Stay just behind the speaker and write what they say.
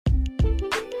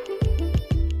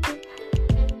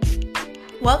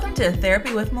Welcome to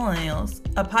Therapy with Millennials,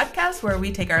 a podcast where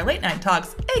we take our late night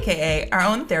talks, aka our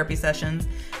own therapy sessions,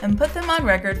 and put them on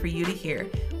record for you to hear.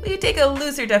 We take a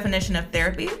looser definition of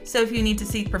therapy, so if you need to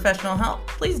seek professional help,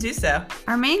 please do so.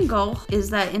 Our main goal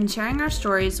is that in sharing our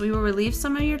stories, we will relieve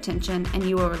some of your tension and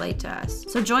you will relate to us.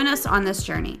 So join us on this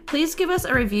journey. Please give us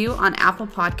a review on Apple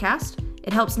Podcast.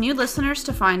 It helps new listeners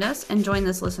to find us and join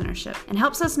this listenership, and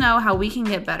helps us know how we can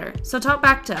get better. So talk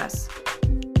back to us.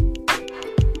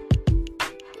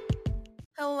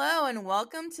 Hello and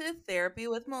welcome to Therapy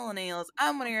with Millennials.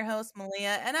 I'm one of your hosts,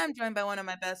 Maleah, and I'm joined by one of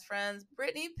my best friends,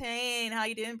 Brittany Payne. How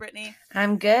you doing, Brittany?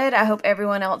 I'm good. I hope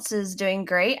everyone else is doing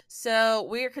great. So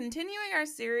we're continuing our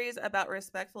series about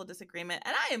respectful disagreement,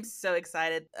 and I am so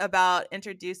excited about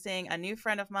introducing a new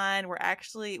friend of mine.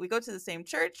 We go to the same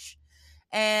church,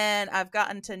 and I've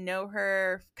gotten to know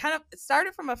her it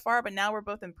started from afar, but now we're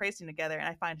both embracing together, and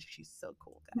I find she's so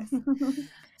cool, guys.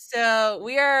 So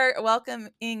we are welcoming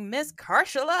Miss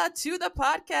Carshala to the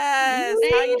podcast.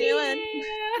 How you doing?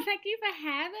 Thank you for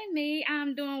having me.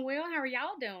 I'm doing well. How are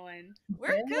y'all doing?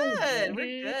 We're good.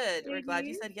 We're good. We're glad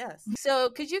you said yes. So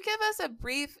could you give us a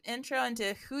brief intro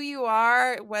into who you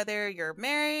are, whether you're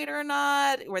married or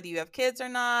not, whether you have kids or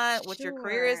not, what your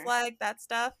career is like, that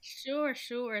stuff? Sure.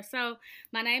 So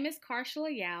my name is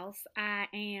Carshala. I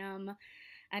am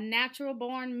a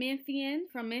natural-born Memphian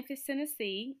from Memphis,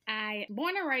 Tennessee. I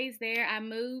born and raised there. I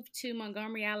moved to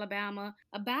Montgomery, Alabama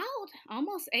about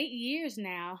almost 8 years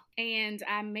now, and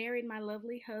I married my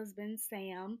lovely husband,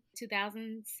 Sam,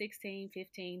 2016,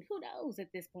 15, who knows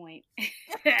at this point.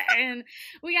 And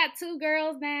we got 2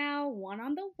 girls now, one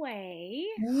on the way.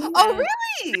 Oh,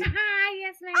 really? Hi,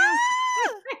 yes, ma'am.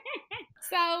 Ah!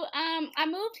 So I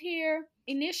moved here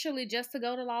initially just to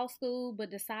go to law school, but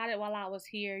decided while I was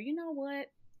here, you know what?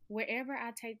 Wherever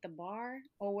I take the bar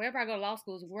or wherever I go to law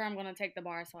school is where I'm going to take the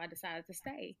bar. So I decided to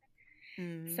stay.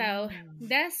 So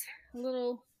that's a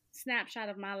little snapshot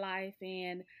of my life.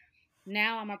 And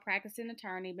now I'm a practicing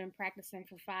attorney. Been practicing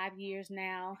for 5 years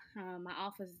now. My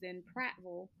office is in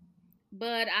Prattville,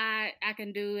 but I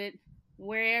can do it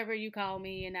wherever you call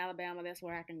me in Alabama. That's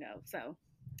where I can go. So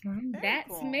that's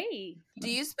cool. Me. Do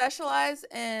you specialize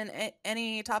in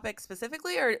any topic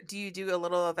specifically, or do you do a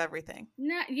little of everything?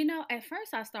 No, at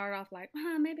first I started off like,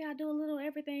 maybe I'll do a little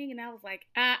everything. And I was like,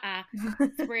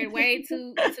 spread way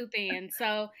too thin.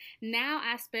 So now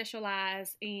I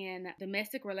specialize in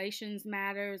domestic relations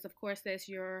matters. Of course, that's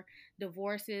your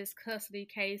divorces, custody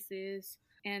cases.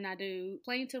 And I do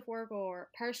plaintiff work or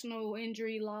personal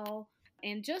injury law,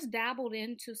 and just dabbled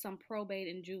into some probate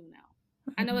and juvenile.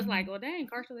 I know it's like, well, dang,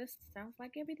 Carshala, this sounds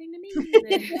like everything to me.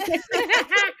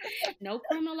 No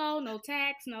criminal law, no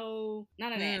tax, none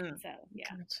of that. So, yeah.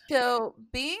 So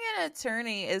being an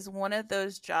attorney is one of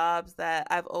those jobs that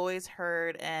I've always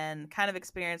heard and kind of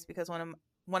experienced, because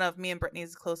one of me and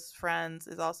Brittany's close friends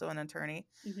is also an attorney.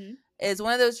 Mm-hmm. Is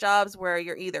one of those jobs where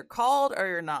you're either called or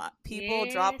you're not. People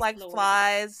drop like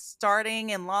flies starting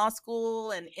in law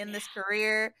school and in this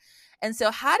career. And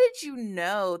so how did you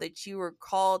know that you were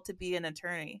called to be an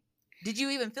attorney? Did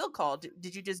you even feel called?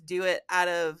 Did you just do it out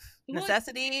of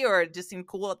necessity, or it just seemed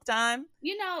cool at the time?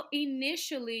 You know,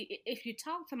 initially, if you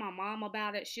talk to my mom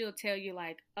about it, she'll tell you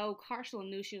like, oh, Carshala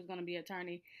knew she was going to be an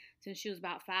attorney since she was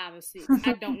about 5 or 6.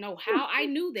 I don't know how I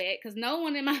knew that, because no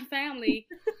one in my family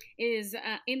is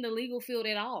in the legal field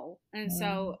at all. And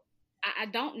so I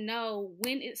don't know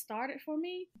when it started for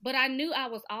me, but I knew I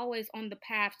was always on the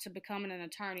path to becoming an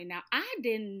attorney. Now, I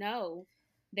didn't know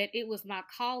that it was my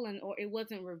calling, or it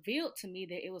wasn't revealed to me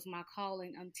that it was my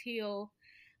calling until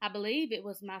I believe it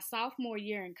was my sophomore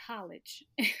year in college.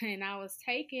 And I was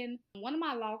taking one of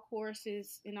my law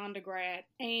courses in undergrad,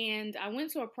 and I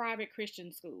went to a private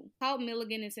Christian school called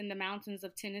Milligan. It's in the mountains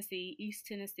of Tennessee, East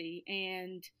Tennessee.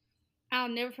 And I'll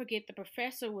never forget, the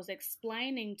professor was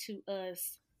explaining to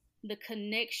us the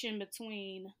connection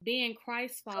between being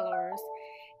Christ followers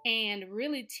and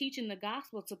really teaching the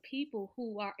gospel to people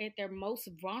who are at their most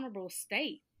vulnerable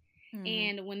state. Mm-hmm.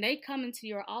 And when they come into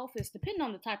your office, depending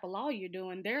on the type of law you're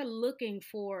doing, they're looking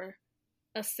for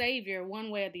a savior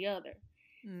one way or the other.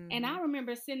 Mm-hmm. And I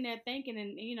remember sitting there thinking,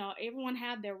 and you know, everyone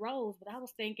have their roles, but I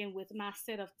was thinking, with my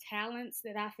set of talents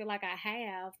that I feel like I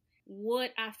have, what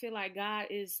I feel like God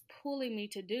is pulling me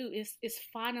to do is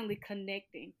finally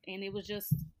connecting. And it was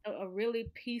just a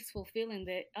really peaceful feeling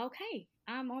that, okay,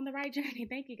 I'm on the right journey.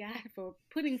 Thank you, God, for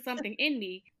putting something in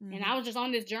me. Mm-hmm. And I was just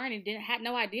on this journey, had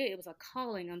no idea it was a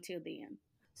calling until then.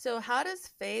 So how does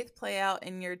faith play out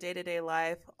in your day-to-day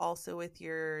life, also with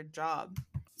your job?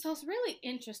 So it's really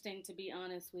interesting, to be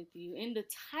honest with you. In the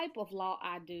type of law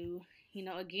I do, you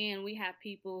know, again, we have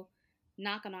people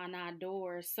knocking on our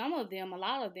doors. Some of them, a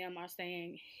lot of them are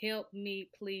saying, help me,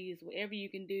 please, whatever you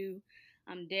can do.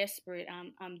 I'm desperate.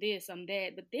 I'm this, I'm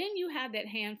that. But then you have that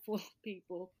handful of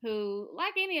people who,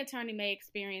 like any attorney may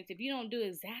experience, if you don't do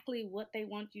exactly what they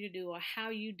want you to do or how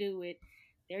you do it,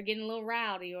 they're getting a little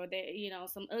rowdy, or they,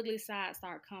 some ugly sides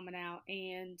start coming out.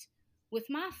 And with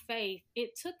my faith,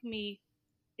 it's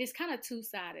kind of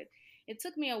two-sided. It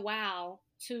took me a while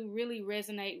to really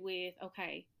resonate with,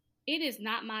 okay, it is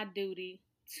not my duty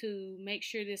to make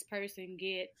sure this person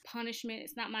get punishment.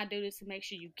 It's not my duty to make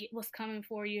sure you get what's coming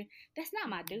for you. That's not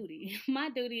my duty. My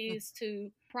duty is to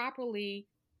properly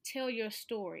tell your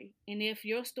story. And if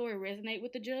your story resonates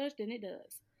with the judge, then it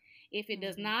does. If it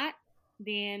does not,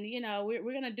 then,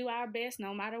 we're going to do our best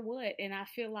no matter what. And I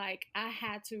feel like I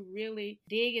had to really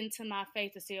dig into my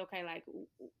faith to say, okay, like,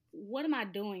 what am I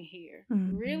doing here?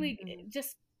 Really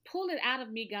just pull it out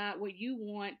of me, God, what you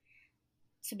want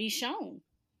to be shown.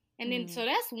 And then, so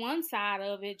that's one side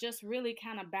of it, just really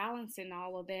kind of balancing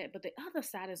all of that. But the other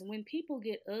side is when people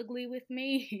get ugly with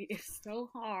me, it's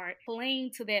so hard. Cling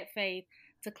to that faith,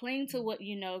 to cling to what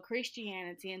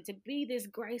Christianity, and to be this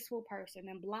graceful person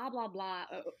and blah, blah, blah.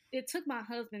 It took my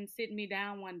husband sitting me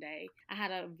down one day. I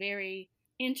had a very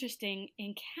interesting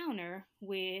encounter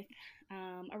with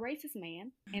a racist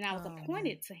man, and I was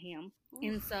appointed to him.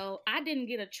 And so I didn't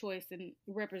get a choice in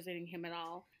representing him at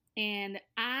all. And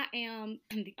I am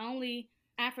the only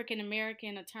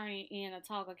African-American attorney in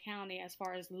Autauga County as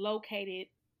far as located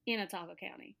in Autauga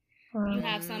County. You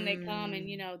have some that come and,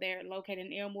 they're located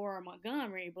in Elmore or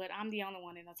Montgomery, but I'm the only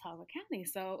one in Autauga County.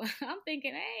 So I'm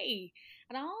thinking, hey,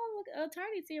 out of all the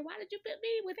attorneys here, why did you put me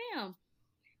with him?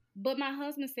 But my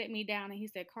husband sat me down and he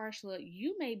said, Carshala,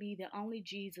 you may be the only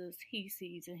Jesus he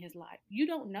sees in his life. You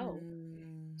don't know.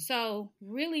 So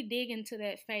really dig into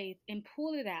that faith and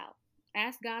pull it out.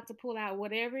 Ask God to pull out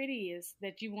whatever it is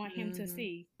that you want him to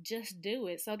see. Just do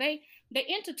it. So they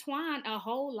intertwine a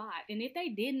whole lot. And if they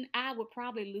didn't, I would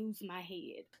probably lose my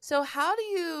head. So how do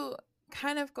you,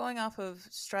 kind of going off of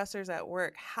stressors at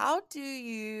work, how do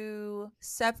you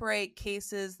separate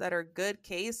cases that are good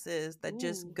cases that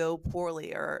just go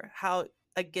poorly, or how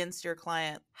against your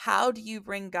client? How do you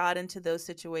bring God into those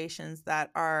situations that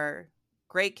are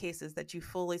great cases that you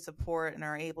fully support and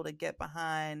are able to get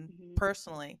behind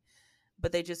personally,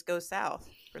 but they just go south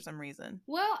for some reason?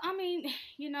 Well, I mean,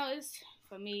 it's,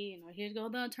 for me, here's go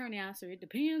the attorney answer. It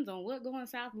depends on what going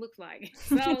south looks like.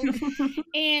 So,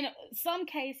 in some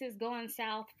cases, going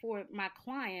south for my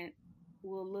client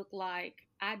will look like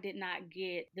I did not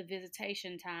get the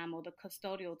visitation time or the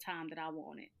custodial time that I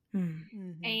wanted.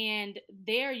 And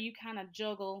there you kind of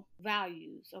juggle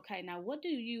values. Okay, now what do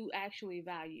you actually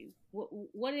value?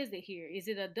 What is it here? Is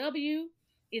it a W?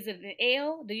 Is it an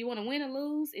L? Do you want to win or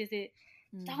lose? Is it,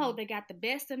 oh, they got the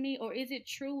best of me? Or is it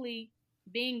truly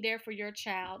being there for your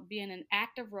child, being an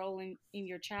active role in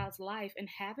your child's life, and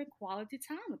having quality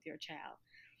time with your child?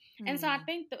 And so I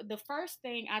think the first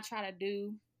thing I try to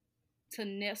do to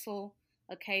nestle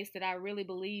a case that I really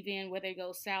believe in, whether it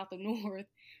goes south or north,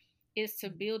 is to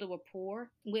build a rapport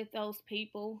with those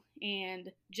people and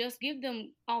just give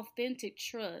them authentic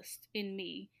trust in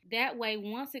me. That way,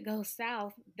 once it goes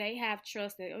south, they have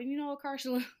trust that, oh,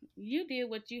 Carshala, you did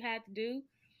what you had to do.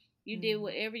 You did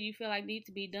whatever you feel like needs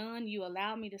to be done. You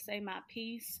allowed me to say my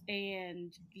piece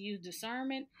and use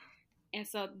discernment. And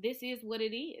so this is what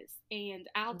it is, and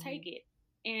I'll take it.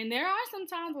 And there are some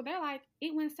times where they're like,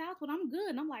 it went south, but I'm good.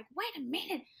 And I'm like, wait a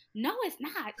minute. No, it's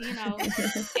not,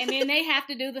 And then they have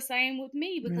to do the same with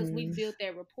me because we built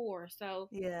that rapport. So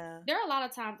there are a lot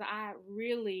of times that I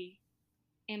really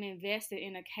am invested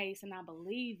in a case and I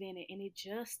believe in it, and it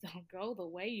just don't go the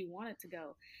way you want it to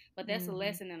go. But that's a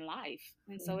lesson in life.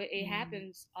 And so it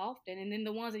happens often. And then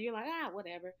the ones that you're like,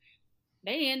 whatever,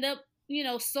 they end up,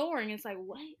 soaring. It's like,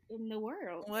 what in the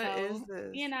world? What is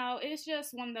this? It's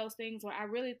just one of those things where I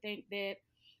really think that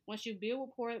once you build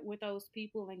rapport with those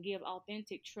people and give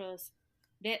authentic trust,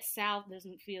 that south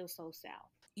doesn't feel so south.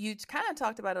 You kind of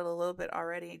talked about it a little bit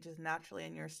already, just naturally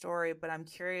in your story, but I'm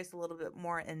curious a little bit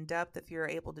more in depth if you're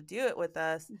able to do it with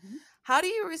us. How do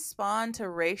you respond to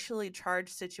racially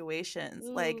charged situations?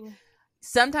 Ooh. Like,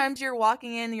 sometimes you're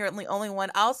walking in, you're the only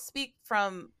one. I'll speak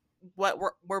from what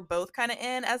we're both kind of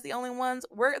in as the only ones.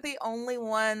 We're the only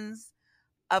ones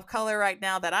of color right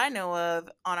now that I know of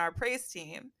on our praise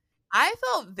team. I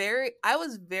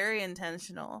was very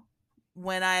intentional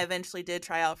when I eventually did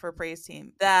try out for a praise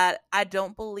team that I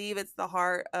don't believe it's the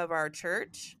heart of our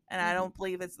church, and I don't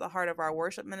believe it's the heart of our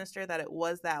worship minister that it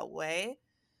was that way.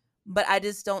 But I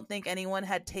just don't think anyone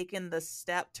had taken the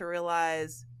step to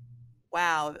realize,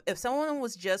 wow, if someone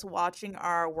was just watching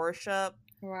our worship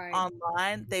right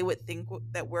online, they would think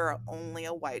that we're only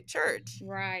a white church.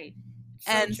 right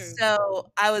so And true.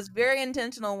 so I was very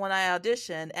intentional when I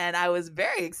auditioned, and I was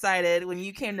very excited when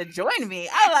you came to join me.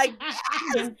 I was like,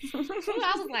 yes,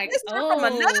 I was like, mister from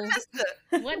another oh,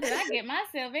 mister. what did I get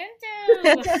myself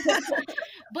into?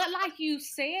 But like you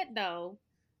said, though,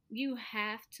 you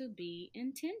have to be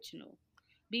intentional,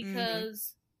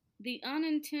 because the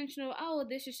unintentional, oh,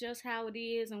 this is just how it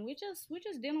is, and we're just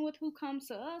dealing with who comes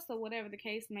to us or whatever the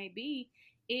case may be.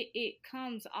 It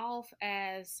comes off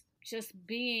as just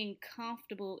being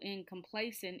comfortable and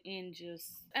complacent, and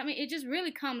just, I mean, it just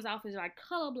really comes off as like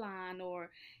colorblind, or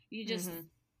you just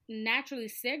naturally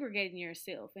segregating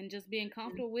yourself and just being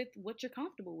comfortable with what you're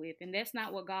comfortable with, and that's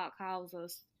not what God calls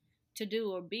us to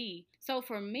do or be. So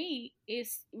for me,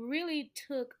 it's really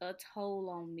took a toll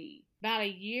on me about a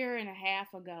year and a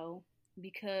half ago,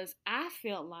 because I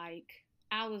felt like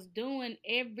I was doing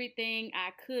everything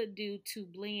I could do to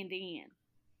blend in.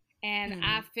 And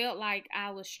I felt like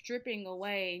I was stripping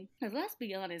away, because let's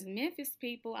be honest, Memphis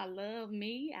people, I love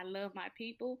me, I love my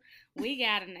people. We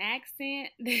got an accent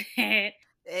that,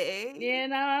 Hey. you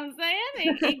know what I'm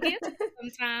saying? It gets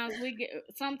sometimes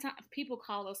sometimes people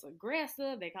call us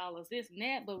aggressive, they call us this and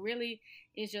that, but really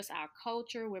it's just our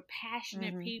culture. We're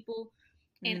passionate people.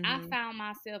 And I found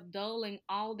myself doling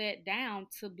all that down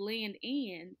to blend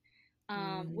in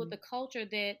with a culture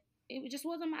that it just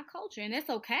wasn't my culture. And that's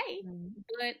okay.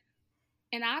 But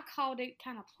and I called it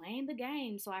kind of playing the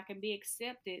game so I can be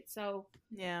accepted. So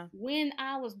when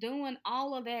I was doing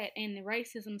all of that and the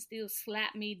racism still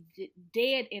slapped me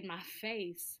dead in my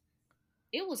face,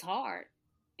 it was hard.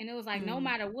 And it was like, no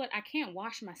matter what, I can't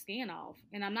wash my skin off.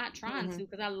 And I'm not trying to,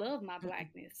 because I love my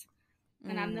blackness.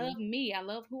 And I love me. I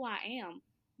love who I am.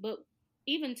 But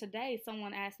even today,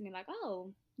 someone asked me like,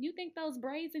 oh, you think those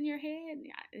braids in your head,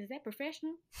 is that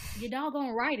professional? You're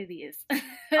doggone right it is.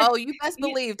 Oh, you best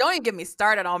believe. Don't even get me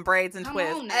started on braids and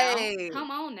twists.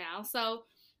 Come on now. So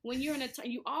when you're an attorney,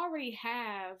 you already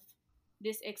have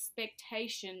this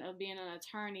expectation of being an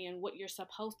attorney and what you're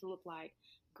supposed to look like.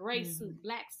 Gray suit,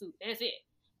 black suit, that's it.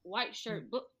 White shirt,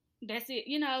 that's it.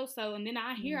 You know, so, and then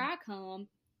here I come,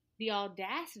 the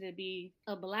audacity to be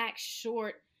a black,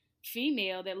 short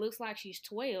female that looks like she's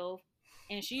 12.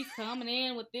 And she's coming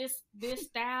in with this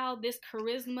style, this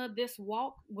charisma, this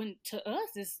walk, when to us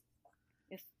it's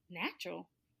natural.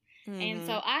 And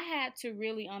so I had to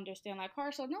really understand, like,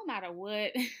 Carshala, no matter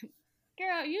what,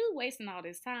 girl, you wasting all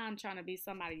this time trying to be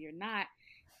somebody you're not.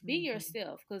 Be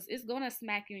yourself, because it's going to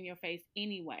smack you in your face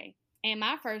anyway. And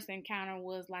my first encounter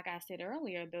was, like I said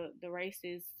earlier, the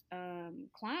racist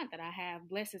client that I have,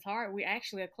 bless his heart. We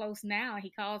actually are close now. He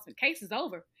calls me, case is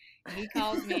over. And he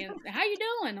calls me and, how you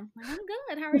doing? I'm like, I'm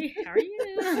good. How are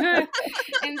you?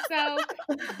 And so,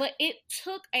 but it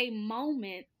took a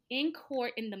moment in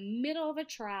court in the middle of a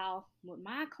trial with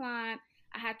my client.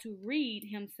 I had to read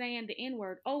him saying the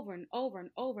N-word over and over and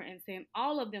over and saying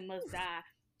all of them must die,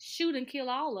 shoot and kill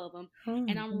all of them.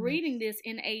 And I'm reading this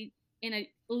in a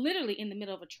literally in the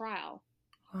middle of a trial.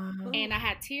 And I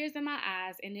had tears in my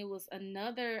eyes, and it was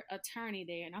another attorney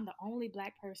there, and I'm the only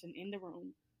black person in the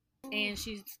room. And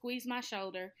she squeezed my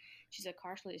shoulder. She said,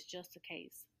 Carshala, it's just a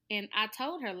case. And I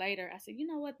told her later, I said, you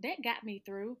know what, that got me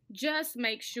through. Just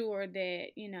make sure that,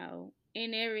 you know,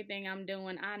 in everything I'm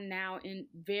doing, I'm now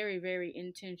very, very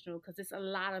intentional, because it's a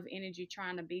lot of energy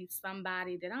trying to be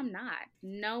somebody that I'm not.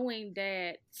 Knowing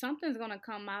that something's going to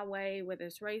come my way, whether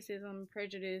it's racism,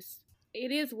 prejudice, it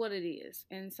is what it is.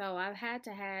 And so I've had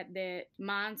to have that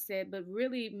mindset, but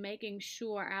really making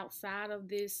sure outside of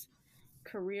this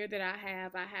career that I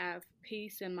have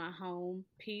peace in my home,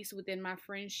 peace within my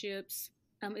friendships,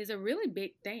 is a really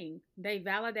big thing. They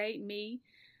validate me.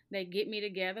 They get me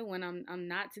together when I'm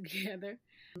not together.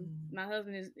 My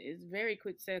husband is very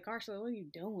quick to say, Carshala, what are you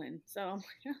doing? So I'm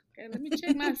like, okay, let me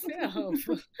check myself.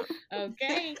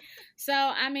 Okay. So,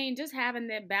 I mean, just having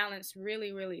that balance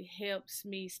really, really helps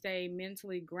me stay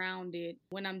mentally grounded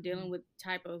when I'm dealing with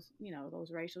type of, you know,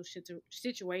 those racial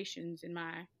situations in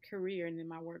my career and in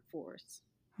my workforce.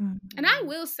 And I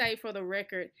will say, for the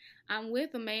record, I'm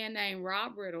with a man named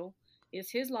Rob Riddle. It's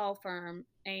his law firm.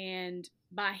 And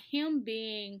by him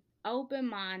being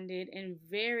open-minded and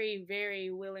very, very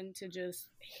willing to just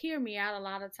hear me out a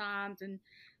lot of times and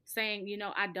saying, you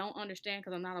know, I don't understand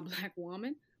because I'm not a black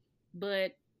woman,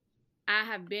 but I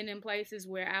have been in places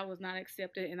where I was not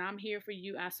accepted, and I'm here for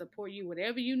you. I support you.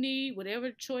 Whatever you need,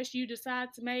 whatever choice you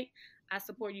decide to make, I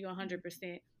support you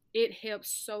 100%. It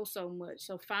helps so, so much.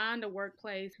 So find a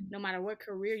workplace, no matter what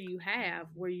career you have,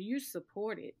 where you're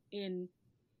supported in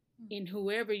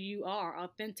whoever you are,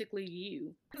 authentically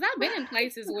you. Because I've been in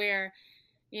places where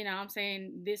You know, I'm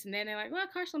saying this and that. And they're like, well,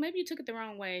 Carshala, maybe you took it the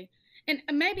wrong way. And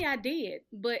maybe I did,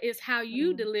 but it's how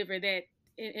you deliver that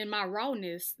in my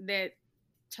rawness that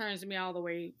turns me all the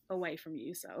way away from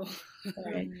you. So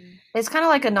right. It's kind of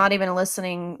like a not even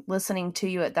listening to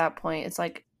you at that point. It's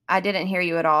like, I didn't hear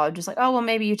you at all. Just like, oh, well,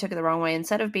 maybe you took it the wrong way.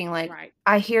 Instead of being like, right.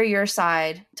 I hear your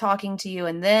side, talking to you,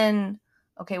 and then,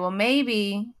 okay, well,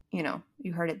 maybe, you know,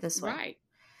 you heard it this way. Right.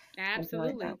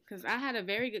 Absolutely. Because I had a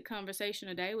very good conversation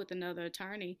today with another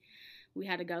attorney. We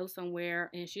had to go somewhere,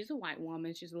 and she's a white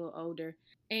woman. She's a little older.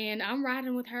 And I'm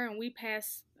riding with her, and we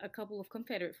pass a couple of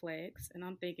Confederate flags. And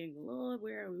I'm thinking, Lord,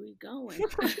 where are we going?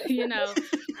 You know,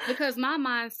 because my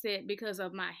mindset, because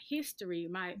of my history,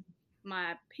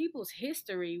 my people's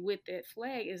history with that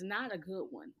flag is not a good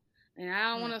one. And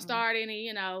I don't want to start any,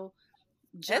 you know,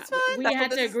 it's fine. We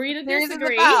had to agree to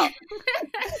disagree.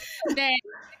 That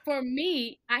for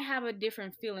me, I have a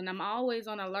different feeling. I'm always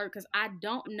on alert because I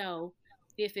don't know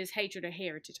if it's hatred or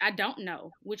heritage. I don't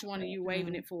know which one are you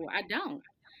waving it for. I don't.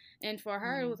 And for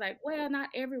her, it was like, well, not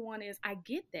everyone is. I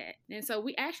get that. And so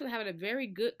we actually had a very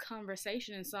good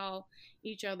conversation and saw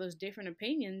each other's different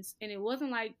opinions. And it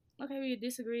wasn't like, okay, we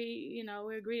disagree, you know,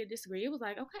 we agree to disagree. It was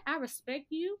like, okay, I respect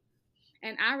you.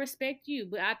 And I respect you.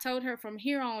 But I told her from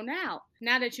here on out,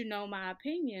 now that you know my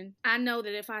opinion, I know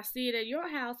that if I see it at your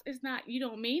house, it's not, you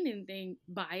don't mean anything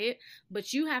by it,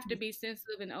 but you have to be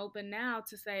sensitive and open now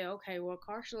to say, okay, well,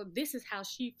 Carshala, this is how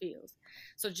she feels.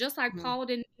 So just like Paul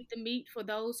didn't eat the meat for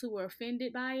those who were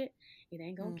offended by it, it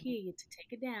ain't going to kill you to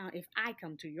take it down if I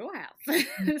come to your house.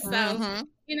 So,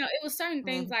 you know, it was certain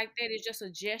things like that. It's just a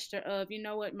gesture of, you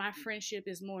know what, my friendship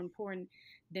is more important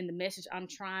than the message I'm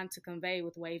trying to convey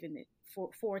with waving it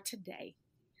for today.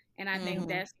 And I think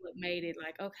that's what made it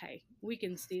like, okay, we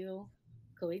can still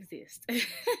coexist.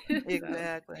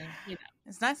 Exactly. So, you know.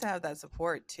 It's nice to have that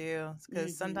support too,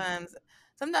 because sometimes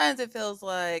it feels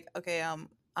like, okay, I'm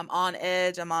on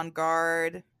edge, I'm on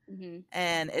guard.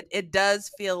 And it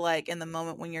does feel like in the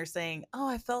moment when you're saying, oh,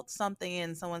 I felt something,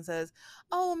 and someone says,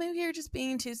 oh, maybe you're just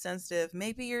being too sensitive.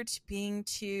 Maybe you're being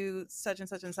too such and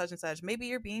such and such and such. Maybe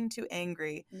you're being too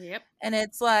angry. Yep. And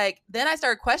it's like, then I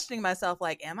start questioning myself,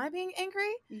 like, am I being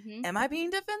angry? Am I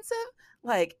being defensive?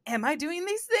 Like, am I doing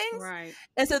these things? Right.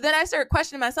 And so then I start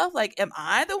questioning myself, like, am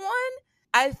I the one?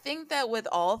 I think that with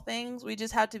all things, we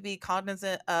just have to be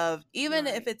cognizant of, even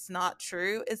if it's not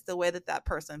true, it's the way that that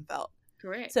person felt.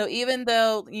 Correct. So even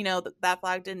though, you know, that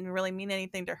flag didn't really mean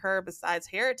anything to her besides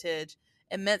heritage,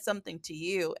 it meant something to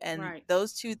you. And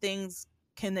those two things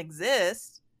can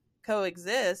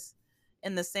coexist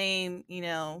in the same, you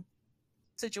know,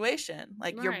 situation.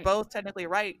 Like you're both technically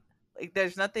right. Like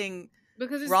there's nothing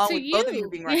because it's wrong to with you. both of you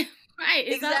being right. Right.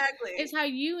 Exactly. It's how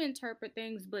you interpret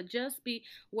things, but just be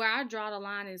where I draw the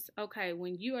line is, okay,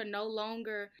 when you are no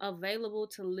longer available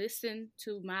to listen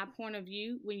to my point of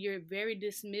view, when you're very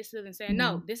dismissive and saying,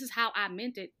 no, this is how I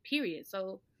meant it, period.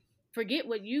 So forget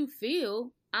what you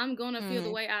feel. I'm going to feel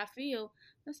the way I feel.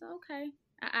 That's okay.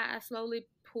 I slowly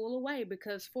pull away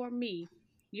because for me,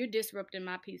 you're disrupting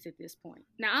my peace at this point.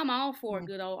 Now, I'm all for a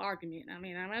good old argument. I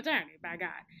mean, I'm an attorney, by God.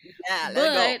 Yeah,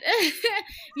 but,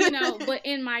 you know, but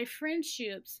in my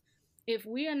friendships, if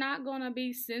we are not going to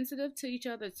be sensitive to each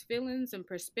other's feelings and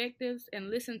perspectives and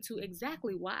listen to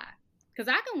exactly why. Because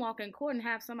I can walk in court and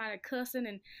have somebody cussing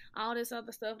and all this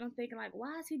other stuff. And I'm thinking, like,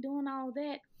 why is he doing all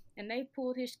that? And they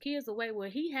pulled his kids away where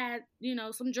he had, you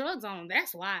know, some drugs on him.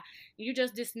 That's why. You're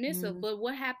just dismissive. But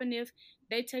what happened if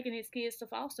they taking his kids to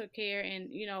foster care and,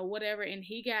 you know, whatever, and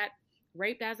he got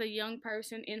raped as a young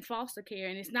person in foster care?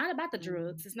 And it's not about the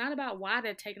drugs. It's not about why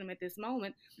they're taking him at this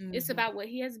moment. It's about what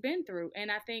he has been through.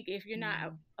 And I think if you're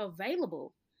not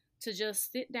available to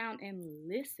just sit down and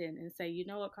listen and say, you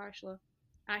know what, Carshala,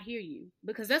 I hear you.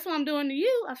 Because that's what I'm doing to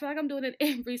you. I feel like I'm doing it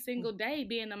every single day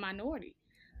being a minority.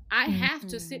 I have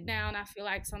to sit down, I feel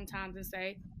like sometimes, and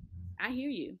say, I hear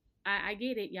you. I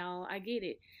get it, y'all. I get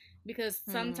it. Because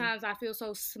sometimes I feel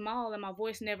so small and my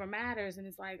voice never matters. And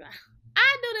it's like,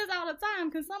 I do this all the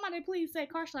time. Can somebody please say,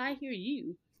 Carshala, I hear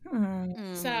you.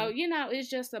 So, you know, it's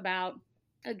just about,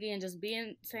 again, just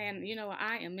saying, you know,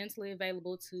 I am mentally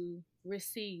available to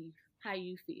receive how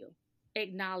you feel.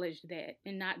 Acknowledge that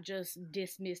and not just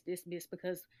dismiss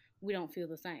because we don't feel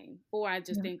the same, or I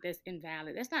just think that's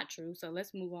invalid. That's not true. So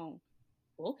let's move on.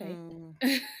 Okay.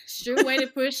 Sure way to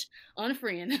push on a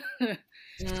friend.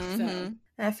 So.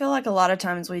 I feel like a lot of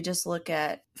times we just look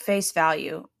at face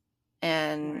value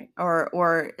and,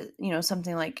 or, you know,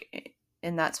 something like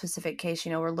in that specific case,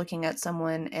 you know, we're looking at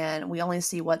someone and we only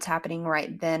see what's happening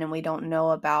right then. And we don't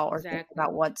know about or think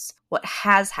about what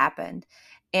has happened.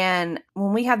 And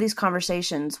when we have these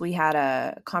conversations, we had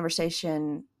a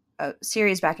conversation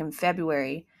series back in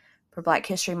February for Black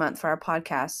History Month for our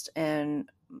podcast, and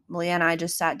Maleah and I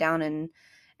just sat down and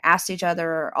asked each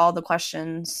other all the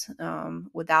questions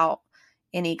without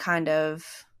any kind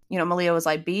of, Maleah was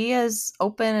like, be as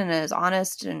open and as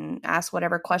honest and ask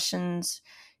whatever questions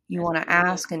you want to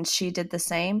ask. And she did the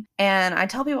same. And I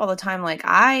tell people all the time, like,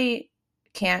 I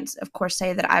can't, of course,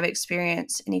 say that I've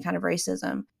experienced any kind of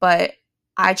racism, but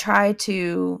I try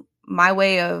to, my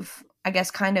way of, I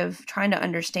guess, kind of trying to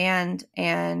understand,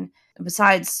 and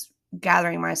besides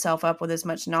gathering myself up with as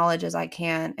much knowledge as I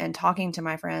can and talking to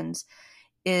my friends,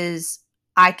 is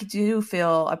I do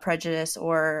feel a prejudice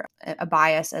or a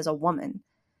bias as a woman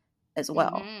as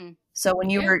well. Mm-hmm. So when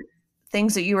you were,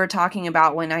 things that you were talking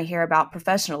about, when I hear about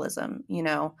professionalism,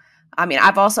 I mean,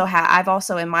 I've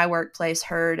also in my workplace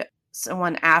heard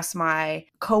someone ask my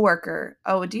coworker,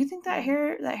 "Oh, do you think that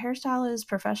hairstyle is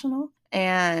professional?"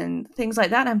 And things like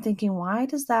that. I'm thinking, why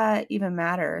does that even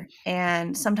matter?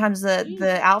 And sometimes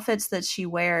the outfits that she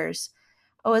wears,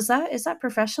 "Oh, is that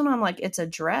professional?" I'm like, it's a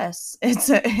dress. It's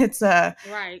a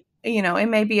right. It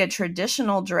may be a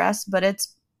traditional dress, but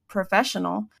it's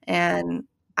professional. And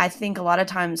I think a lot of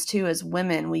times too, as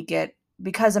women, we get,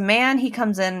 because a man, he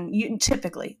comes in,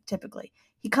 typically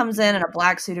he comes in a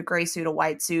black suit, a gray suit, a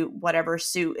white suit, whatever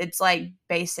suit. It's like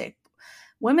basic.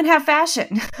 Women have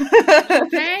fashion.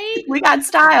 Okay. We got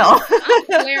style. I'm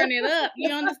flaring it up.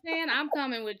 You understand? I'm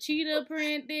coming with cheetah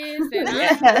print this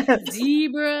and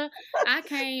zebra. I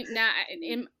came now.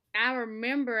 I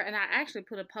remember, and I actually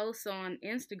put a post on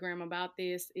Instagram about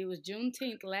this. It was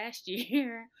Juneteenth last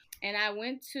year, and I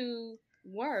went to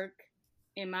work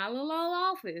in my little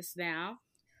old office now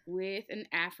with an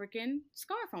African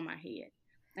scarf on my head.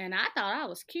 And I thought I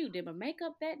was cute. Did my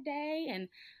makeup that day, and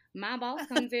my boss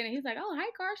comes in and he's like, "Oh, hey,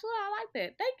 Carshala, I like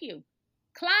that. Thank you."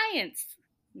 Clients,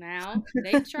 now,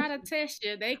 they try to test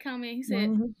you. They come in. He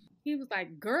said, he was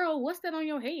like, "Girl, what's that on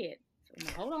your head?"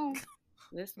 So, hold on.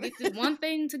 Let's get this one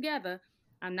thing together.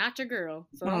 I'm not your girl,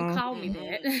 so don't call me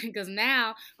that. Because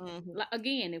now,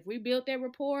 again, if we built that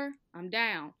rapport, I'm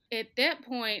down. At that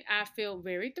point, I feel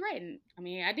very threatened. I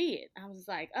mean, I did. I was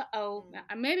like, uh-oh.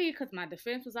 Maybe because my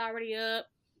defense was already up.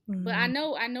 But I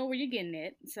know where you're getting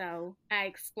at. So I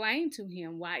explained to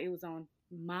him why it was on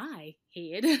my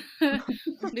head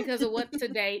because of what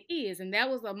today is. And that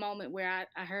was a moment where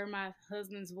I heard my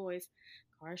husband's voice,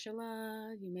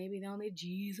 "Carshala, you may be the only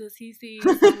Jesus he sees."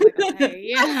 So I'm like,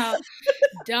 okay,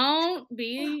 don't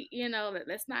be,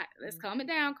 let's calm it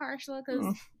down, Carshala,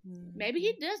 because maybe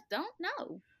he just don't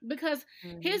know. Because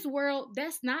his world,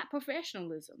 that's not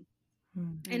professionalism.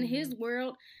 In his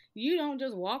world, you don't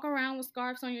just walk around with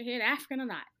scarves on your head, African or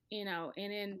not, and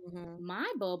in my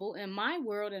bubble, in my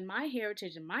world, in my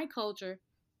heritage, in my culture,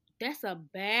 that's a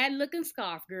bad looking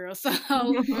scarf, girl. So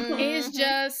it's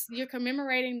just, you're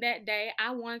commemorating that day.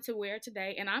 I wanted to wear it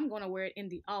today, and I'm going to wear it in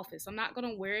the office. I'm not going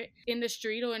to wear it in the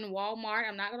street or in Walmart.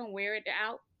 I'm not going to wear it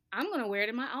out. I'm going to wear it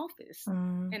in my office,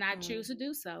 and I choose to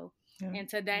do so. Yeah. And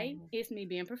today, it's me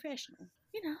being professional.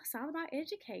 It's all about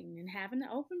educating and having an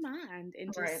open mind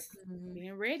and just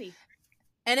being ready.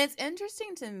 And it's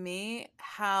interesting to me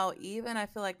how even I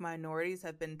feel like minorities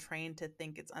have been trained to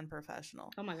think it's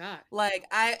unprofessional. Oh my God. Like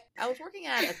I was working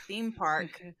at a theme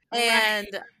park and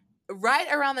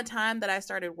right around the time that I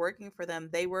started working for them,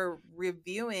 they were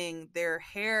reviewing their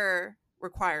hair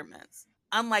requirements.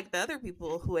 Unlike the other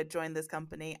people who had joined this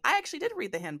company, I actually did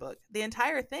read the handbook, the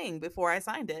entire thing, before I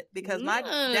signed it, because my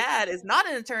dad is not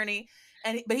an attorney,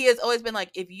 but he has always been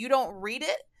like, if you don't read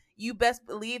it, you best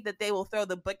believe that they will throw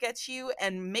the book at you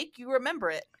and make you remember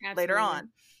it later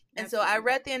on. And so I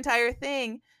read the entire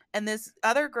thing, and this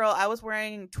other girl, I was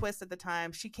wearing twists at the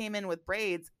time, she came in with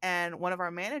braids, and one of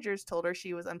our managers told her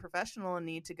she was unprofessional and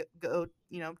need to go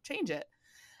change it.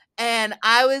 And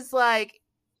I was like,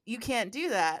 you can't do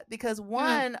that, because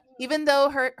one, even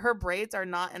though her braids are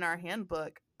not in our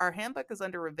handbook is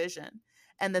under revision.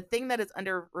 And the thing that it's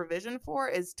under revision for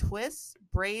is twists,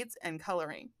 braids, and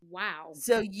coloring. Wow.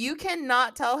 So you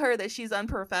cannot tell her that she's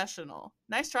unprofessional.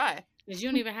 Nice try. Because you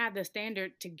don't even have the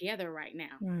standard together right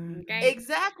now. Okay?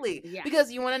 Exactly. Yeah.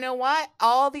 Because you want to know why?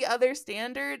 All the other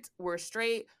standards were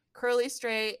straight, curly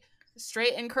straight,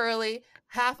 straight and curly,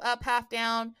 half up, half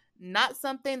down. Not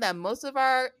something that most of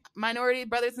our minority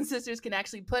brothers and sisters can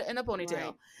actually put in a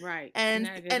ponytail. Right. And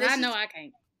I know I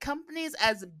can't. Companies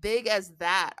as big as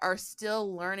that are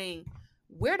still learning.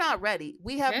 We're not ready.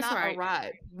 We have not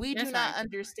arrived. We do not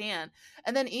understand.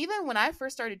 And then even when I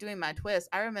first started doing my twist,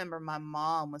 I remember my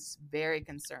mom was very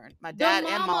concerned. My dad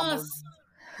and mom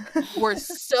were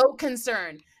so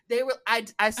concerned. They were.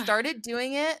 I started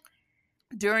doing it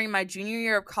during my junior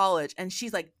year of college, and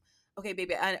she's like, okay,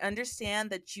 baby, I understand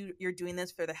that you're doing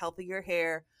this for the health of your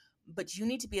hair, but you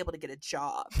need to be able to get a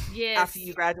job after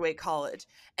you graduate college.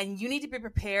 And you need to be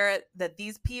prepared that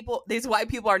these white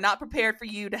people are not prepared for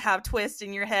you to have twists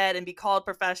in your head and be called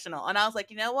professional. And I was like,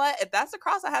 you know what? If that's the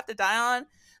cross I have to die on,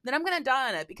 then I'm going to die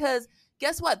on it, because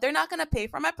guess what? They're not going to pay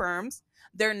for my perms.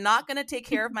 They're not going to take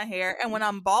care of my hair. And when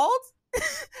I'm bald,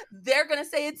 they're going to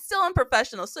say it's still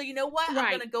unprofessional. So you know what? I'm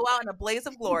going to go out in a blaze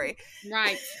of glory.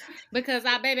 Right. Because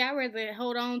I rather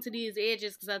hold on to these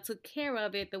edges because I took care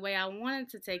of it the way I wanted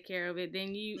to take care of it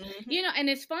than you know, and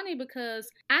it's funny because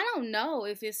I don't know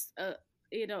if it's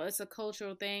it's a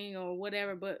cultural thing or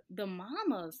whatever, but the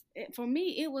mamas, for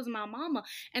me, it was my mama.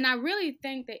 And I really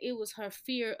think that it was her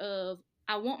fear of,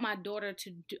 I want my daughter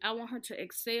I want her to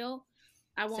excel.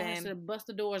 I want her to bust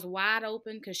the doors wide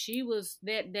open because she was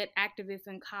that activist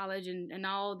in college and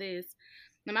all this.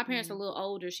 Now, my parents are a little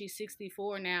older. She's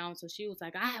 64 now. So she was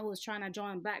like, I was trying to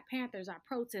join Black Panthers. I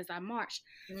protest. I marched.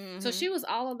 So she was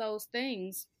all of those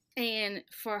things. And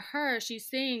for her, she's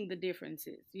seeing the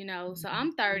differences, you know. So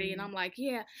I'm 30 and I'm like,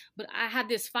 yeah, but I had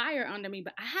this fire under me,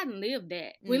 but I hadn't lived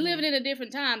that. We're living in a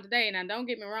different time today. Now, don't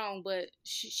get me wrong, but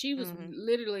she was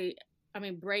literally,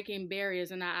 breaking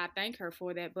barriers, and I thank her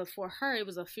for that. But for her, it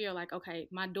was a fear like, okay,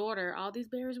 my daughter, all these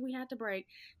barriers we had to break,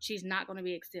 she's not going to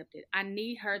be accepted. I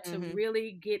need her to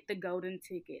really get the golden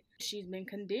ticket. She's been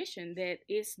conditioned that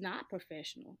it's not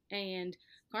professional. And,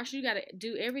 Carshala, you got to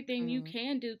do everything you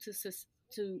can do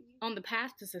to on the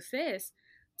path to success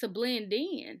to blend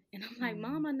in. And I'm like,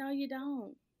 Mama, no, you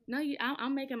don't. No,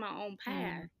 I'm making my own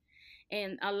path.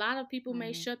 And a lot of people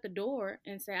may shut the door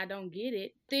and say, I don't get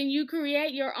it. Then you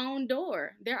create your own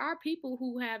door. There are people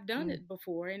who have done it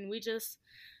before, and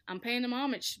I'm paying them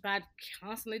homage by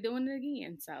constantly doing it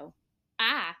again. So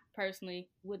I personally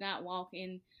would not walk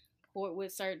in court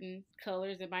with certain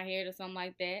colors in my hair or something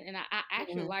like that. And I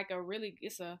actually like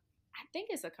I think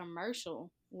it's a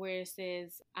commercial where it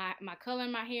says, my color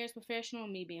in my hair is professional,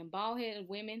 me being bald headed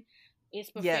women, it's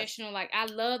professional. Yes. Like, I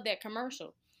love that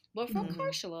commercial. But for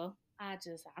Carshala,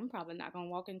 I'm probably not going to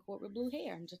walk in court with blue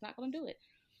hair. I'm just not going to do it.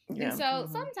 Yeah. And so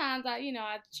sometimes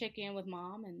I check in with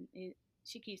Mom, and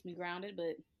she keeps me grounded.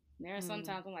 But there are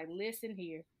sometimes I'm like, listen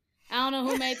here, I don't know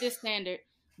who made this standard,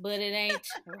 but it ain't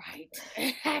right.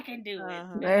 I can do it.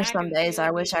 There's some days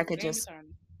I wish I could just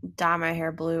dye my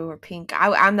hair blue or pink.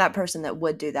 I'm that person that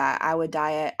would do that. I would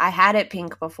dye it. I had it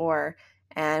pink before,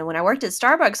 and when I worked at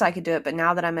Starbucks, I could do it. But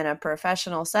now that I'm in a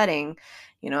professional setting,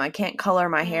 I can't color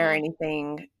my hair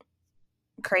anything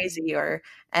crazy,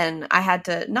 and I had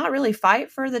to not really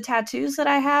fight for the tattoos that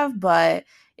I have, but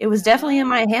it was definitely in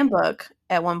my handbook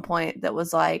at one point that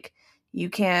was like, you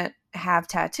can't have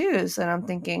tattoos. And I'm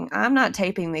thinking, I'm not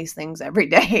taping these things every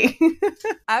day.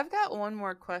 I've got one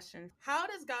more question. How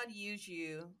does God use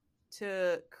you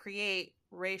to create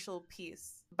racial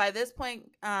peace? By this point,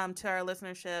 to our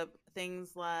listenership,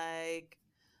 things like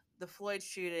the Floyd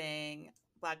shooting,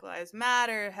 Black Lives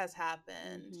Matter has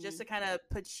happened, just to kind of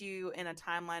put you in a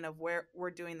timeline of where we're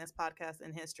doing this podcast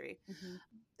in history.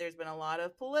 There's been a lot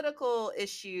of political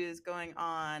issues going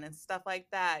on and stuff like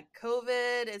that.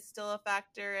 COVID is still a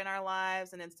factor in our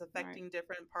lives, and it's affecting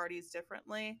different parties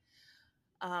differently,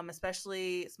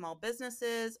 especially small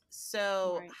businesses.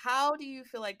 So how do you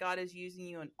feel like God is using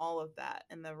you in all of that,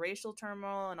 in the racial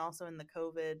turmoil and also in the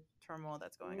COVID turmoil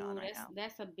that's going on right now?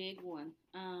 That's a big one.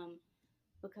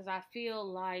 Because I feel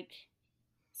like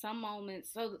some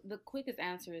moments, so the quickest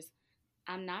answer is,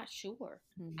 I'm not sure.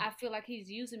 I feel like he's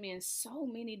using me in so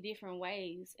many different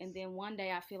ways. And then one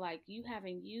day I feel like, you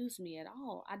haven't used me at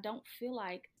all. I don't feel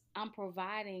like I'm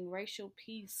providing racial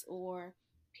peace or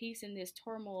peace in this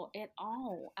turmoil at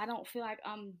all. I don't feel like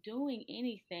I'm doing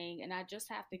anything. And I just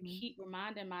have to keep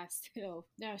reminding myself,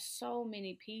 there are so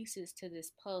many pieces to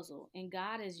this puzzle. And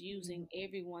God is using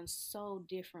everyone so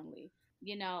differently.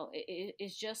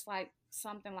 It's just like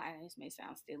something like, this may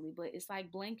sound silly, but it's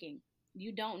like blinking.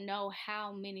 You don't know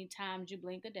how many times you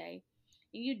blink a day.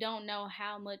 And you don't know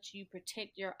how much you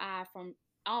protect your eye from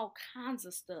all kinds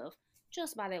of stuff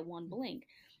just by that one blink.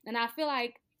 And I feel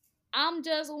like I'm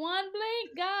just one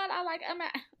blink. God,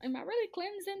 am I really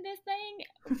cleansing this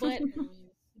thing? But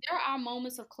there are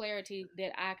moments of clarity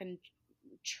that I can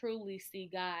truly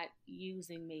see God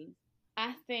using me.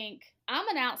 I think I'm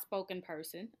an outspoken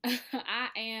person.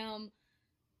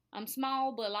 I'm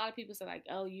small, but a lot of people say like,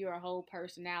 oh, you're a whole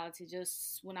personality.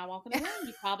 Just when I walk in the room,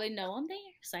 you probably know I'm there.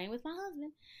 Same with my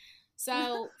husband.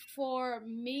 So for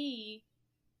me,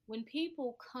 when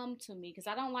people come to me, because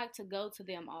I don't like to go to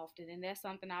them often, and that's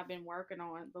something I've been working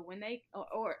on, but when they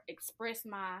or express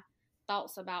my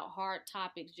thoughts about hard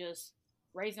topics just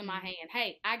raising my hand.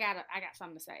 Hey, I got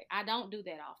something to say. I don't do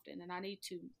that often, and I need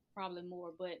to probably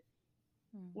more. But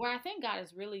where I think God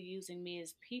is really using me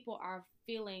is people are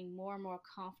feeling more and more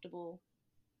comfortable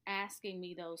asking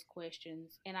me those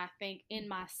questions. And I think in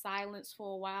my silence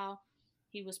for a while,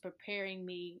 he was preparing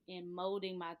me and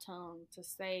molding my tongue to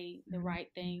say the right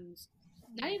things.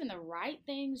 Not even the right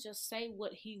things, just say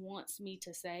what he wants me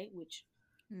to say, which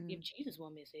if Jesus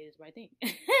wants me to say is the right thing.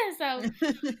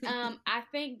 So I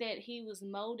think that he was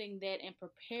molding that and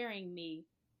preparing me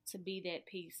to be that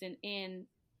piece. And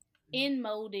in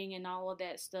molding and all of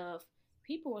that stuff,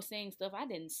 people were saying stuff I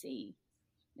didn't see.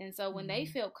 And so when they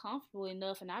felt comfortable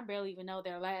enough, and I barely even know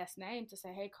their last name, to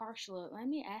say, hey, Carshala, let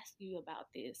me ask you about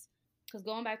this. Because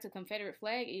going back to Confederate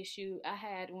flag issue, I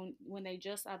had when they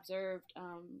just observed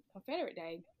Confederate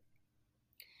Day,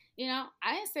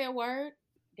 I didn't say a word,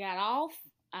 got off.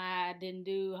 I didn't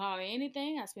do hardly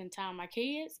anything. I spent time with my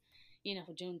kids.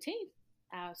 For Juneteenth,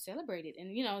 I celebrated. And,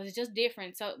 it's just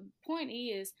different. So point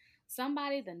is,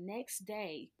 somebody the next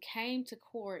day came to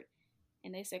court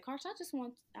and they said, Carshala,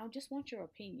 I just want your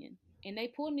opinion. And they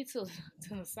pulled me to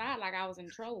the side like I was in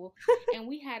trouble. And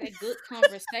we had a good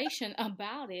conversation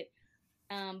about it.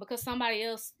 Because somebody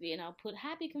else, put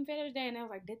Happy Confederate Day, and I was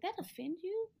like, did that offend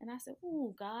you? And I said,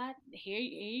 oh, God, here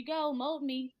you go, mold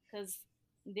me, because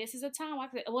this is a time I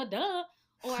could say, well, duh.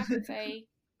 Or I could say,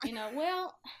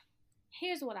 well,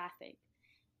 here's what I think.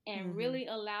 And really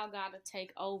allow God to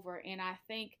take over. And I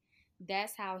think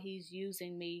that's how he's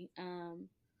using me.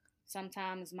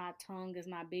 Sometimes my tongue is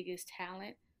my biggest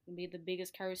talent, can be the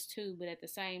biggest curse too, but at the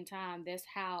same time,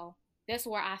 that's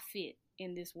where I fit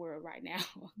in this world right now.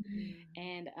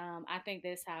 And I think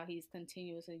that's how he's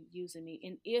continuously using me.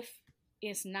 And if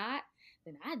it's not,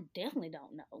 then I definitely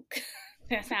don't know.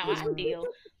 That's how I feel.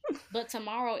 But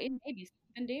tomorrow it may be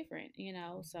something different,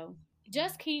 so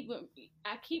just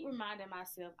I keep reminding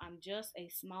myself I'm just a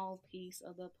small piece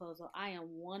of the puzzle. I am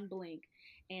one blink,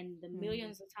 and the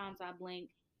millions of times I blink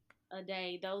a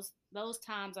day, those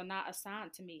times are not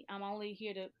assigned to me. I'm only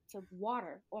here to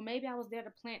water, or maybe I was there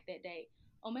to plant that day,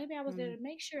 or maybe I was there to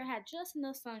make sure I had just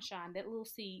enough sunshine, that little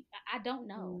seed. I don't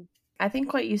know. I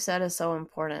think what you said is so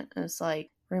important. It's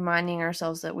like reminding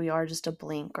ourselves that we are just a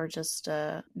blink, or just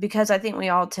because I think we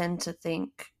all tend to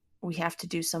think we have to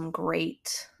do some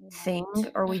great thing,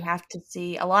 or we have to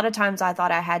see. A lot of times I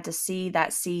thought I had to see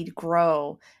that seed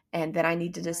grow, and then I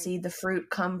needed to see the fruit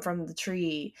come from the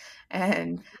tree,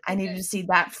 and I needed to see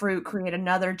that fruit create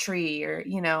another tree, or,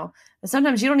 but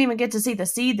sometimes you don't even get to see the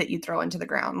seed that you throw into the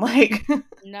ground. Like,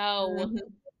 no,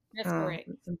 that's correct.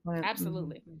 That's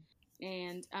Absolutely.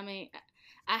 And I mean,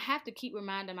 I have to keep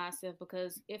reminding myself,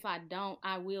 because if I don't,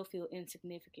 I will feel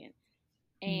insignificant.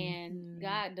 And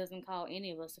God doesn't call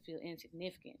any of us to feel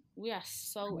insignificant. We are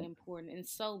so important and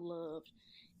so loved.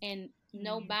 And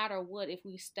no matter what, if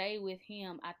we stay with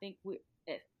him, I think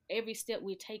every step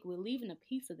we take, we're leaving a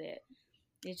piece of that.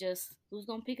 It's just, who's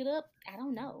going to pick it up? I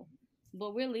don't know.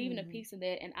 But we're leaving a piece of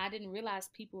that. And I didn't realize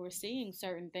people were seeing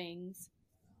certain things,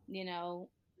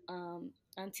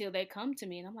 until they come to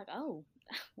me. And I'm like, oh,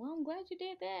 well, I'm glad you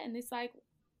did that. And it's like,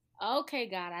 okay,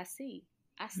 God, I see.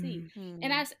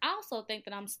 And I also think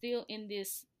that I'm still in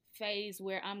this phase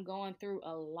where I'm going through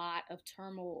a lot of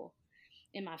turmoil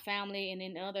in my family and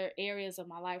in other areas of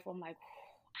my life where I'm like,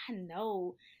 I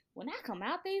know when I come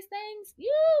out these things,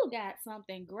 you got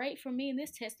something great for me, and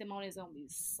this testimony is going to be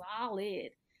solid.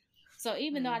 So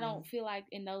even though I don't feel like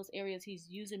in those areas he's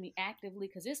using me actively,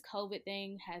 because this COVID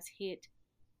thing has hit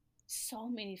so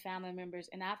many family members,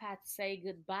 and I've had to say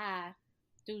goodbye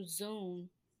through Zoom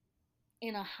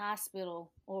in a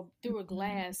hospital or through a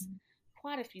glass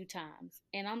quite a few times.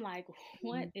 And I'm like,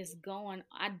 what is going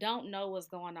on? I don't know what's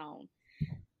going on.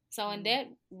 So in that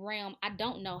realm, I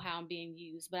don't know how I'm being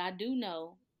used, but I do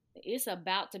know it's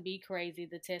about to be crazy,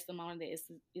 the testimony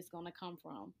that it's going to come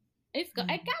from. It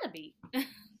gotta be.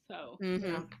 So,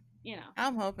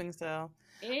 I'm hoping so.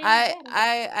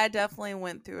 I definitely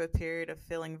went through a period of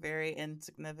feeling very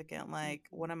insignificant. Like,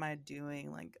 what am I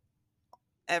doing? Like,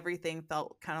 everything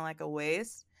felt kind of like a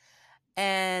waste.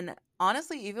 And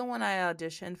honestly, even when I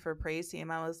auditioned for Praise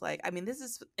Team, I was like, I mean, this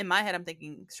is, in my head, I'm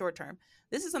thinking short term.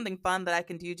 This is something fun that I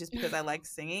can do just because I like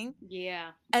singing.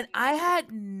 Yeah. And I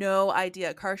had no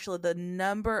idea, Carshala, the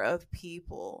number of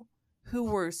people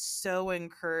who were so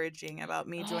encouraging about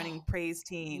me joining Praise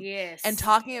Team. Yes. And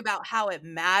talking about how it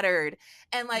mattered.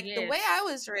 And like the way I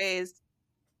was raised,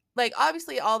 like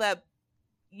obviously all that,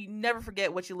 you never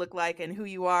forget what you look like and who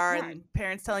you are, and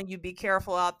parents telling you be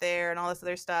careful out there and all this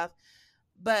other stuff.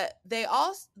 But the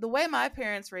way my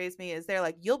parents raised me is they're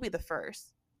like, you'll be the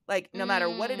first. Like, no matter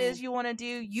what it is you want to do,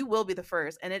 you will be the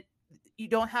first. And you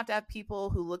don't have to have people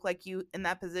who look like you in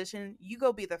that position. You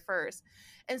go be the first.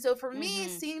 And so for me,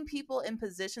 seeing people in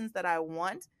positions that I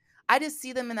want, I just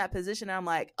see them in that position and I'm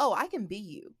like, oh, I can be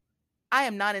you. I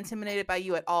am not intimidated by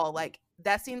you at all. Like,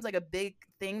 that seems like a big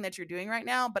thing that you're doing right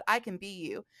now, but I can be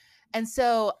you. And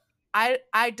so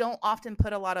I don't often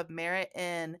put a lot of merit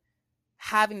in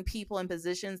having people in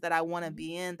positions that I want to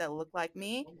be in that look like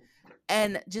me.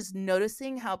 And just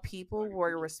noticing how people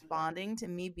were responding to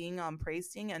me being on praise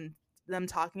team and them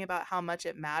talking about how much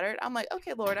it mattered. I'm like,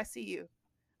 okay, Lord, I see you.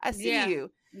 I see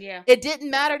you. Yeah. It didn't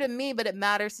matter to me, but it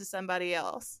matters to somebody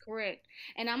else. Correct.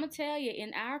 And I'm going to tell you,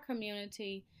 in our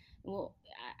community, well,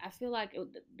 I feel like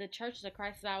the Churches of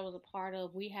Christ that I was a part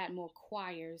of, we had more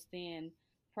choirs than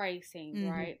praise teams,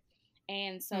 right?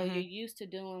 And so you're used to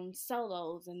doing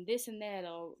solos and this and that,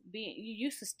 or you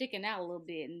used to sticking out a little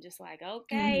bit and just like,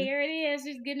 okay, here it is,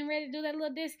 just getting ready to do that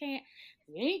little discant.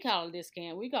 We ain't call it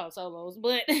discant, we call it solos.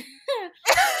 But the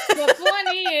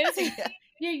point is,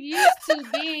 you're used to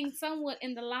being somewhat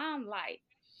in the limelight.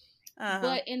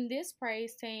 But in this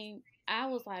praise team, I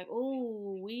was like,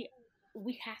 oh,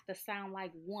 we have to sound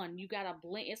like one. You gotta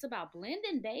blend. It's about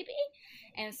blending, baby.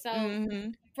 And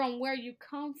so from where you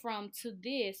come from to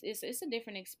this, it's a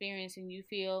different experience, and you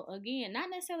feel, again, not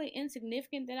necessarily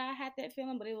insignificant that I had that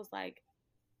feeling, but it was like,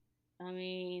 I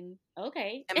mean,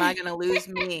 okay, am I gonna lose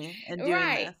me in doing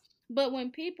this? But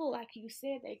when people, like you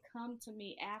said, they come to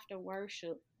me after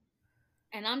worship,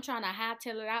 and I'm trying to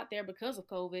hightail it out there because of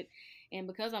COVID and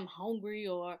because I'm hungry,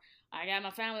 or I got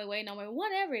my family waiting on me,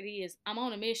 whatever it is, I'm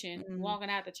on a mission walking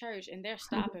out the church, and they're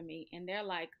stopping me and they're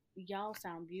like, y'all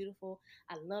sound beautiful.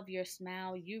 I love your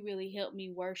smile. You really helped me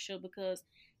worship because,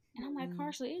 and I'm like,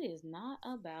 Carshala, it is not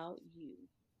about you.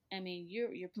 I mean,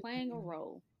 you're playing a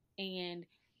role, and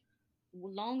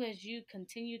long as you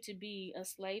continue to be a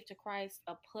slave to Christ,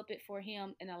 a puppet for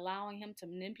him, and allowing him to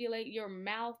manipulate your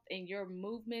mouth and your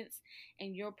movements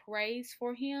and your praise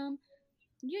for him,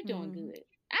 you're doing good.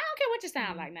 I don't care what you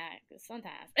sound like now, because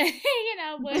sometimes, but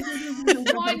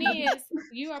the point is,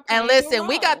 you are playing and listen, your role.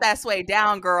 We got that sway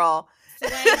down, girl.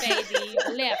 Sway, baby.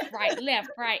 left,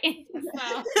 right.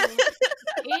 So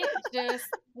it just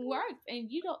works, and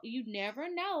you never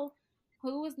know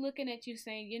who is looking at you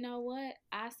saying, you know what,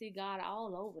 I see God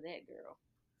all over that girl,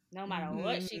 no matter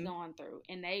what she going through.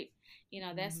 And they,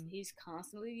 that's, he's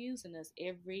constantly using us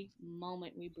every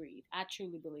moment we breathe. I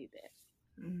truly believe that.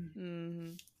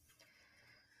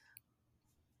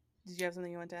 Did you have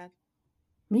something you want to add?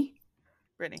 Me?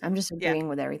 Brittany. I'm just agreeing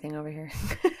with everything over here.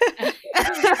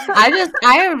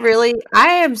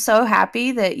 I am so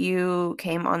happy that you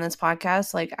came on this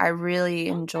podcast. Like, I really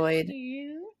enjoyed. Thank you.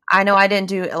 I know I didn't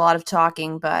do a lot of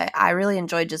talking, but I really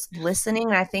enjoyed just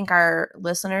listening. I think our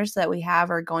listeners that we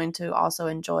have are going to also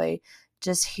enjoy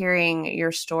just hearing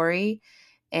your story.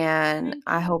 And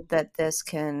I hope that this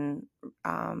can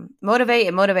motivate.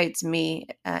 It motivates me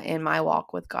in my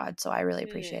walk with God. So I really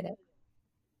appreciate it.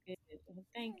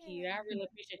 Thank you. I really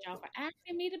appreciate y'all for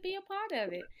asking me to be a part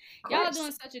of it. Y'all are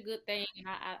doing such a good thing. And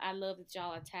I love that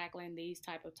y'all are tackling these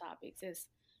type of topics. It's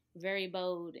very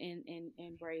bold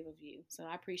and brave of you. So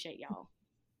I appreciate y'all.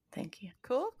 Thank you.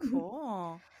 Cool.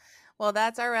 Well,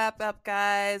 that's our wrap up,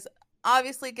 guys.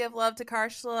 Obviously, give love to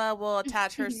Carshala. We'll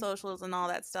attach her socials and all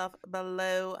that stuff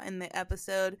below in the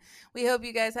episode. We hope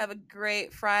you guys have a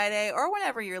great Friday, or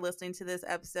whenever you're listening to this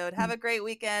episode. Have a great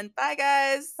weekend. Bye,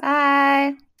 guys.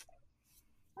 Bye.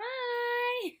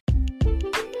 Bye.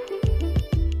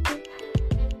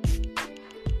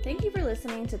 Thank you for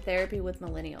listening to Therapy with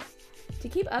Millennials. To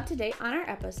keep up to date on our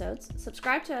episodes,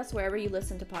 subscribe to us wherever you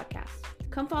listen to podcasts.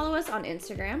 Come follow us on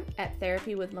Instagram at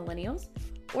Therapy with Millennials,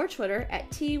 or Twitter at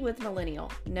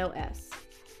 @TWithMillennial, no S.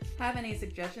 Have any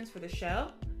suggestions for the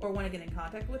show, or want to get in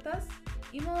contact with us?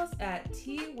 Email us at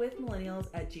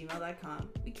twithmillennials@gmail.com.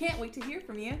 We can't wait to hear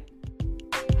from you.